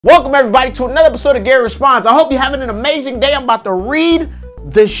Welcome everybody to another episode of Gary Responds. I hope you're having an amazing day. I'm about to read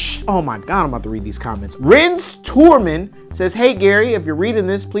oh my God, I'm about to read these comments. Renz Tourman says, hey Gary, if you're reading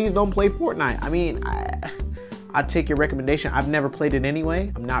this, please don't play Fortnite. I mean, I'll take your recommendation. I've never played it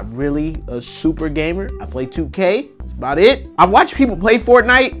anyway. I'm not really a super gamer. I play 2K. That's about it. I've watched people play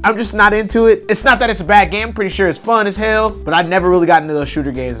Fortnite. I'm just not into it. It's not that it's a bad game. I'm pretty sure it's fun as hell, but I've never really gotten into those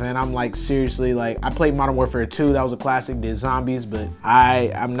shooter games, man. I'm like, seriously, like, I played Modern Warfare 2. That was a classic. Did zombies, but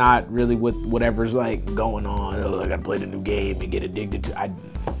I'm not really with whatever's like going on. Oh, I gotta play the new game and get addicted to. I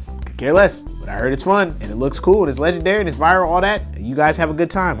could care less, but I heard it's fun and it looks cool and it's legendary and it's viral, all that. You guys have a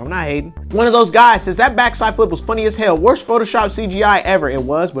good time. I'm not hating. One of those guys says that backside flip was funny as hell. Worst Photoshop CGI ever. It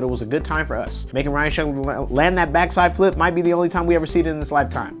was, but it was a good time for us. Making Ryan Sheckler land that backside flip might be the only time we ever see it in this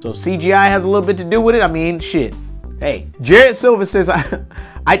lifetime. So CGI has a little bit to do with it. I mean, shit. Hey, Jared Silva says,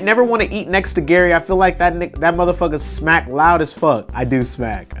 I'd never want to eat next to Gary. I feel like that motherfucker smack loud as fuck. I do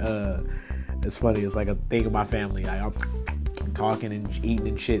smack. It's funny. It's like a thing of my family. I'm talking and eating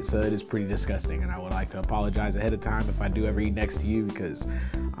and shit, so it is pretty disgusting, and I would like to apologize ahead of time if I do ever eat next to you, because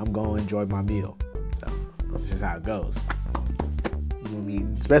I'm going to enjoy my meal. So that's just how it goes. You know what I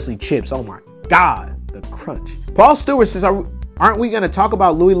mean? Especially chips. Oh my God, the crunch. Paul Stewart says, aren't we going to talk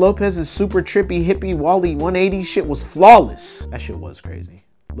about Louis Lopez's super trippy hippie Wally 180? Shit was flawless. That shit was crazy.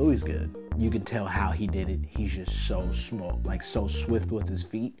 Louis good. You can tell how he did it. He's just so small, like so swift with his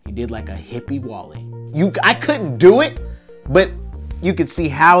feet. He did like a hippie Wally. I couldn't do it, but you could see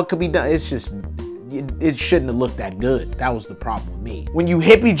how it could be done. It's just, it shouldn't have looked that good. That was the problem with me. When you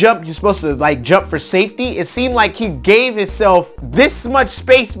hippie jump, you're supposed to like jump for safety. It seemed like he gave himself this much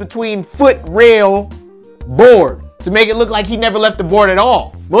space between foot, rail, board to make it look like he never left the board at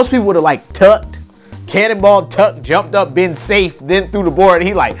all. Most people would have like tucked, cannonball, tucked, jumped up, been safe, then through the board.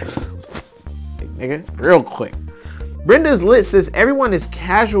 He like, nigga, real quick. Brenda's Lit says everyone is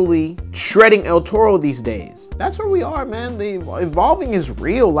casually shredding El Toro these days. That's where we are, man. The evolving is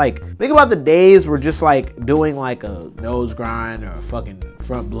real. Like, think about the days we're just like doing like a nose grind or a fucking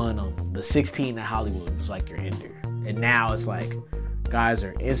front blunt on the 16 at Hollywood was like your ender. And now it's like guys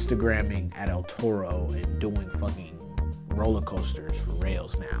are Instagramming at El Toro and doing fucking roller coasters for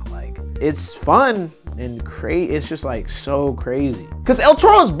rails now. Like, it's fun and crazy. It's just like so crazy. Cause El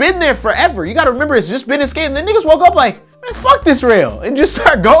Toro's been there forever. You gotta remember, it's just been a skate. And then niggas woke up like, man, fuck this rail, and just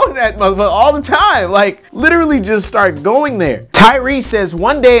start going that motherfucker all the time. Like, literally just start going there. Tyree says,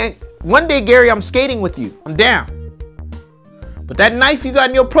 one day, Gary, I'm skating with you. I'm down. But that knife you got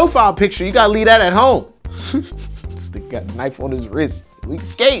in your profile picture, you gotta leave that at home. This nigga got a knife on his wrist. We can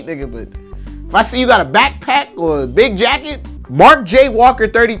skate, nigga, but if I see you got a backpack or a big jacket. Mark J. Walker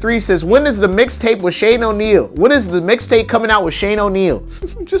 33 says, when is the mixtape with Shane O'Neill? When is the mixtape coming out with Shane O'Neill?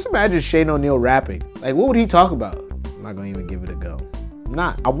 Just imagine Shane O'Neill rapping. Like, what would he talk about? I'm not gonna even give it a go. I'm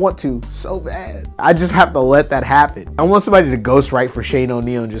not. I want to so bad. I just have to let that happen. I want somebody to ghostwrite for Shane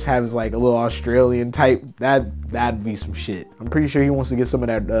O'Neill and just have his like a little Australian type. That'd be some shit. I'm pretty sure he wants to get some of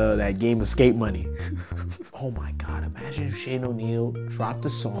that Game of Skate money. Oh my God, imagine if Shane O'Neill dropped a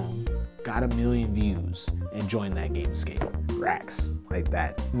song, got 1 million views, and joined that Game of Skate. Racks like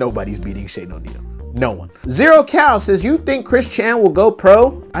that. Nobody's beating Shane O'Neill. No one. Zero Cow says, you think Chris Chan will go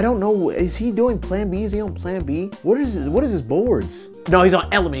pro? I don't know. Is he doing Plan B? Is he on Plan B? What is his boards? No, he's on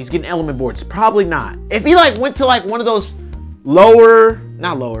Element. He's getting Element boards. Probably not. If he like went to like one of those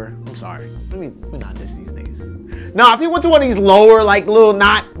not lower. I'm sorry. Let me not diss these niggas. No, if he went to one of these lower, like little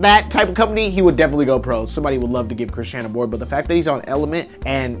not that type of company, he would definitely go pro. Somebody would love to give Chris Chan a board, but the fact that he's on Element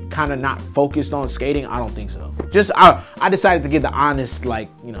and kind of not focused on skating, I don't think so. Just I decided to give the honest, like,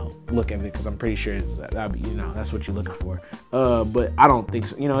 you know, look at it, because I'm pretty sure that'd be, you know, that's what you're looking for. But I don't think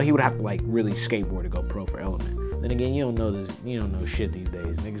so. You know, he would have to like really skateboard to go pro for Element. Then again, you don't know shit these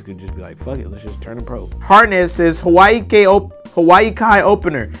days. Niggas could just be like, fuck it, let's just turn him pro. Harness says, Hawaii Kai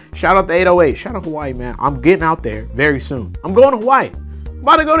opener. Shout out to 808. Shout out Hawaii, man. I'm getting out there very soon. I'm going to Hawaii. I'm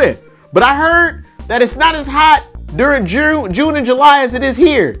about to go there. But I heard that it's not as hot during June and July as it is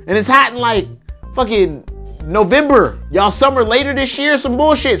here. And it's hot in like fucking November. Y'all summer later this year, some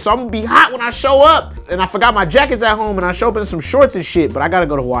bullshit. So I'm gonna be hot when I show up. And I forgot my jackets at home and I show up in some shorts and shit. But I gotta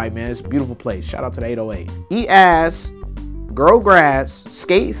go to Hawaii, man. It's a beautiful place. Shout out to the 808. Eat ass, grow grass,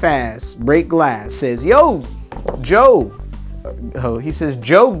 skate fast, break glass. Says, yo, Joe. He says,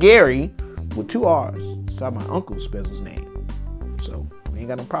 Joe Gary with 2 R's. It's not my uncle's special's name. So, I Ain't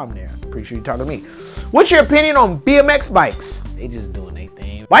got no problem there. I'm pretty sure you're talking to me. What's your opinion on BMX bikes? They just doing their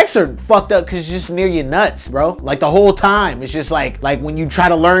thing. Bikes are fucked up because it's just near your nuts, bro. Like the whole time. It's just like when you try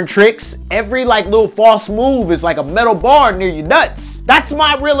to learn tricks, every like little false move is like a metal bar near your nuts. That's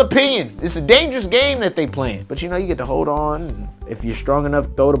my real opinion. It's a dangerous game that they playing. But you know, you get to hold on. And if you're strong enough,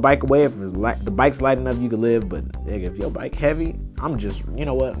 throw the bike away. If the bike's light enough, you can live. But nigga, if your bike heavy, I'm just, you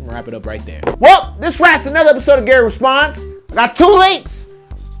know what? I'm gonna wrap it up right there. Well, this wraps another episode of Gary Responds. I got 2 links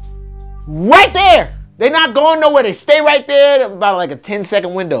right there. They're not going nowhere. They stay right there. About like a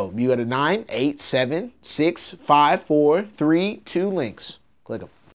 10-second window. You got a 9, 8, 7, 6, 5, 4, 3, 2 links. Click them.